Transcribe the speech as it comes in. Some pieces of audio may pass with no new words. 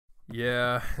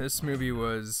Yeah, this movie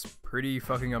was pretty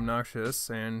fucking obnoxious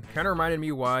and kind of reminded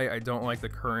me why I don't like the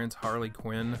current Harley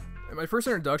Quinn. My first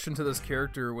introduction to this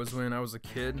character was when I was a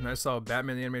kid and I saw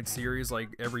Batman the Animated Series like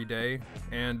every day,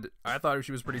 and I thought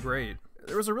she was pretty great.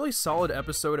 There was a really solid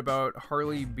episode about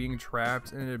Harley being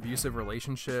trapped in an abusive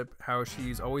relationship, how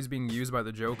she's always being used by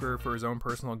the Joker for his own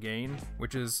personal gain,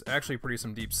 which is actually pretty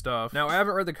some deep stuff. Now, I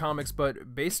haven't read the comics,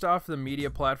 but based off the media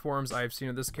platforms I've seen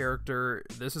of this character,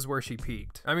 this is where she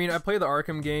peaked. I mean, I played the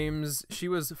Arkham games. She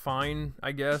was fine,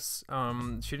 I guess.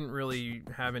 She didn't really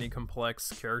have any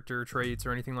complex character traits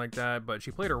or anything like that, but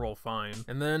she played her role fine.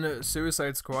 And then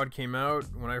Suicide Squad came out.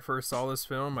 When I first saw this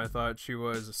film, I thought she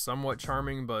was somewhat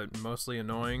charming, but mostly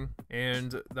annoying,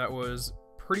 and that was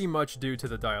pretty much due to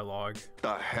the dialogue.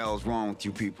 The hell's wrong with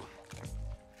you people?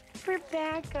 We're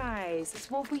bad guys. It's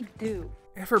what we do.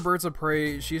 And for Birds of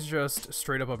Prey, she's just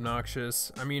straight up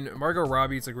obnoxious. I mean, Margot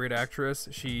Robbie's a great actress.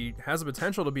 She has the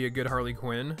potential to be a good Harley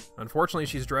Quinn. Unfortunately,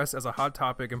 she's dressed as a Hot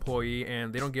Topic employee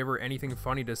and they don't give her anything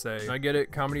funny to say. I get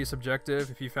it, comedy is subjective.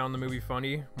 If you found the movie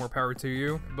funny, more power to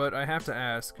you. But I have to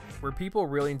ask, were people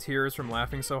really in tears from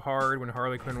laughing so hard when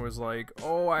Harley Quinn was like,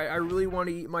 oh, I really want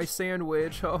to eat my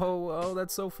sandwich. Oh,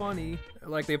 that's so funny.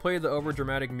 Like, they played the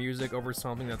over-dramatic music over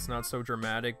something that's not so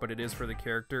dramatic, but it is for the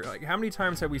character. Like, how many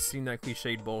times have we seen that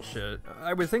cliched bullshit?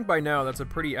 I would think by now that's a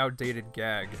pretty outdated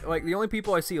gag. Like, the only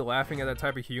people I see laughing at that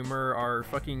type of humor are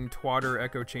fucking twatter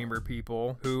echo chamber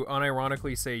people who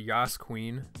unironically say Yas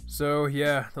Queen. So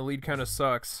yeah, the lead kinda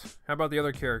sucks. How about the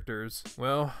other characters?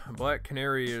 Well, Black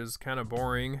Canary is kinda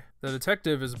boring. The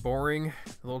detective is boring,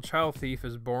 the little child thief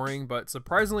is boring, but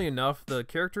surprisingly enough, the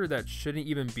character that shouldn't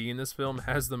even be in this film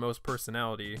has the most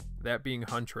personality, that being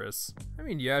Huntress. I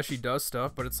mean, yeah, she does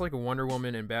stuff, but it's like Wonder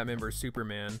Woman and Batman vs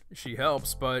Superman. She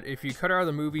helps, but if you cut her out of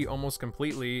the movie almost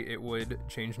completely, it would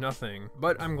change nothing.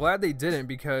 But I'm glad they didn't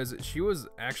because she was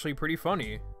actually pretty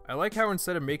funny. I like how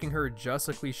instead of making her just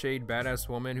a cliched badass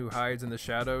woman who hides in the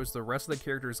shadows, the rest of the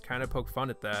characters kind of poke fun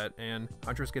at that, and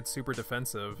Huntress gets super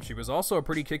defensive. She was also a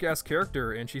pretty kick-ass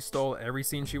character, and she stole every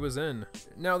scene she was in.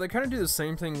 Now, they kind of do the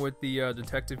same thing with the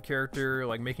detective character,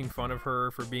 like making fun of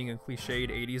her for being a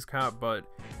cliched 80s cop, but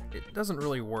it doesn't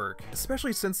really work.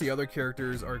 Especially since the other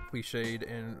characters are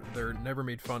cliched and they're never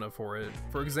made fun of for it.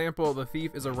 For example, the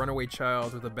thief is a runaway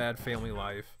child with a bad family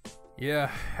life.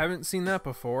 Yeah, haven't seen that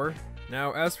before.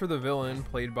 Now, as for the villain,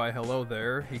 played by Hello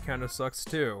There, he kinda sucks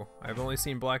too. I've only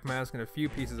seen Black Mask in a few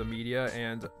pieces of media,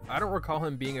 and I don't recall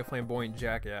him being a flamboyant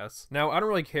jackass. Now, I don't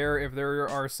really care if there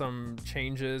are some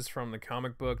changes from the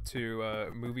comic book to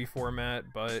movie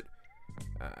format, but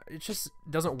it just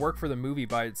doesn't work for the movie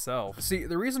by itself. See,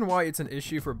 the reason why it's an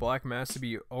issue for Black Mask to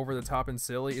be over the top and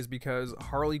silly is because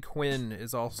Harley Quinn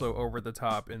is also over the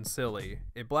top and silly.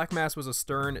 If Black Mask was a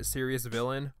stern, serious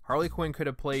villain, Harley Quinn could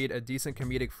have played a decent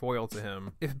comedic foil to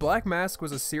him. If Black Mask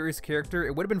was a serious character,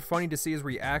 it would have been funny to see his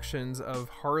reactions of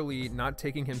Harley not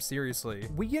taking him seriously.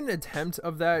 We get an attempt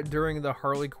of that during the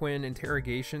Harley Quinn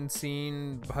interrogation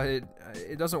scene, but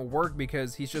it doesn't work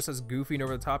because he's just as goofy and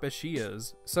over the top as she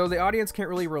is. So the audience can't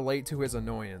really relate to his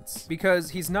annoyance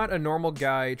because he's not a normal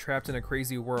guy trapped in a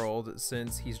crazy world,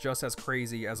 since he's just as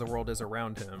crazy as the world is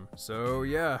around him. So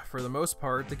yeah, for the most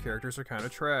part, the characters are kind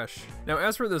of trash. Now,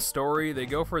 as for the story, they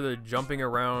go for the jumping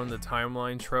around the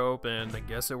timeline trope, and I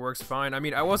guess it works fine. I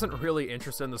mean, I wasn't really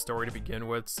interested in the story to begin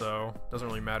with, so it doesn't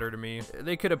really matter to me.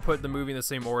 They could have put the movie in the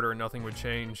same order and nothing would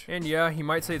change. And yeah, you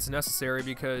might say it's necessary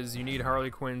because you need Harley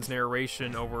Quinn's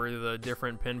narration over the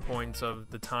different pinpoints of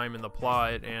the time and the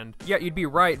plot, and yeah, you'd be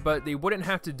right, but they wouldn't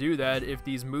have to do that if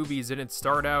these movies didn't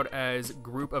start out as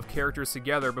group of characters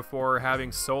together before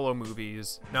having solo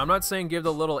movies. Now, I'm not saying give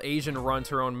the little Asian runt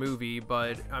her own movie,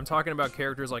 but I'm talking about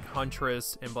characters like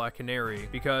Huntress and Black Canary,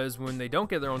 because when they don't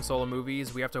get their own solo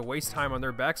movies, we have to waste time on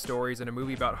their backstories in a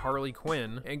movie about Harley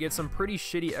Quinn and get some pretty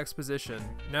shitty exposition.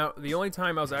 Now, the only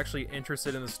time I was actually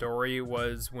interested in the story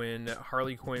was when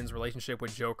Harley Quinn's relationship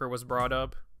with Joker was brought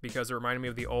up, because it reminded me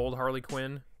of the old Harley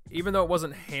Quinn. Even though it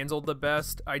wasn't handled the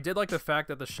best, I did like the fact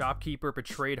that the shopkeeper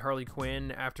betrayed Harley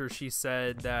Quinn after she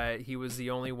said that he was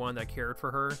the only one that cared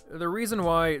for her. The reason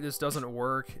why this doesn't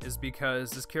work is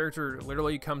because this character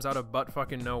literally comes out of butt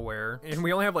fucking nowhere, and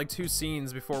we only have like 2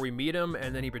 scenes before we meet him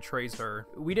and then he betrays her.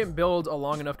 We didn't build a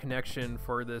long enough connection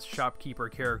for this shopkeeper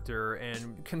character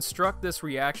and construct this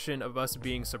reaction of us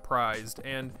being surprised,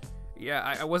 and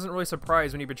Yeah, I wasn't really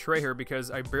surprised when he betrayed her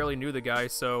because I barely knew the guy,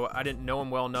 so I didn't know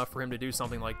him well enough for him to do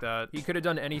something like that. He could have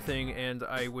done anything and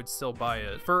I would still buy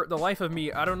it. For the life of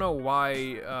me, I don't know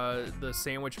why the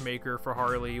sandwich maker for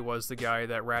Harley was the guy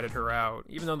that ratted her out.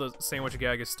 Even though the sandwich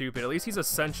gag is stupid, at least he's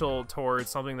essential towards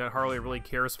something that Harley really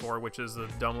cares for, which is the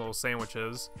dumb little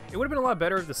sandwiches. It would have been a lot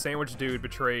better if the sandwich dude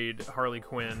betrayed Harley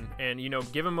Quinn and, you know,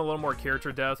 give him a little more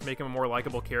character depth, make him a more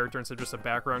likable character instead of just a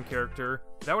background character.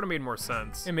 That would have made more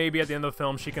sense. And maybe at the end of the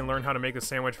film, she can learn how to make the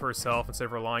sandwich for herself instead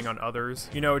of relying on others.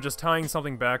 You know, just tying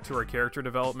something back to her character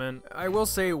development. I will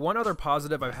say one other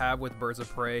positive I have with Birds of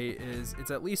Prey is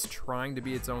it's at least trying to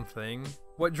be its own thing.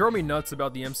 What drove me nuts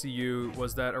about the MCU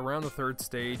was that around the third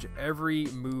stage, every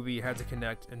movie had to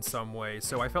connect in some way,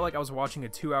 so I felt like I was watching a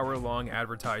 2-hour-long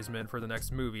advertisement for the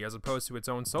next movie as opposed to its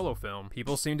own solo film.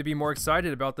 People seem to be more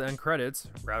excited about the end credits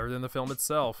rather than the film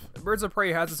itself. Birds of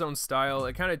Prey has its own style.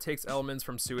 It kind of takes elements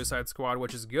from Suicide Squad,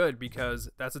 which is good because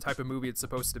that's the type of movie it's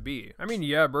supposed to be. I mean,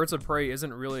 yeah, Birds of Prey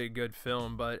isn't really a good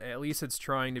film, but at least it's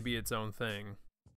trying to be its own thing.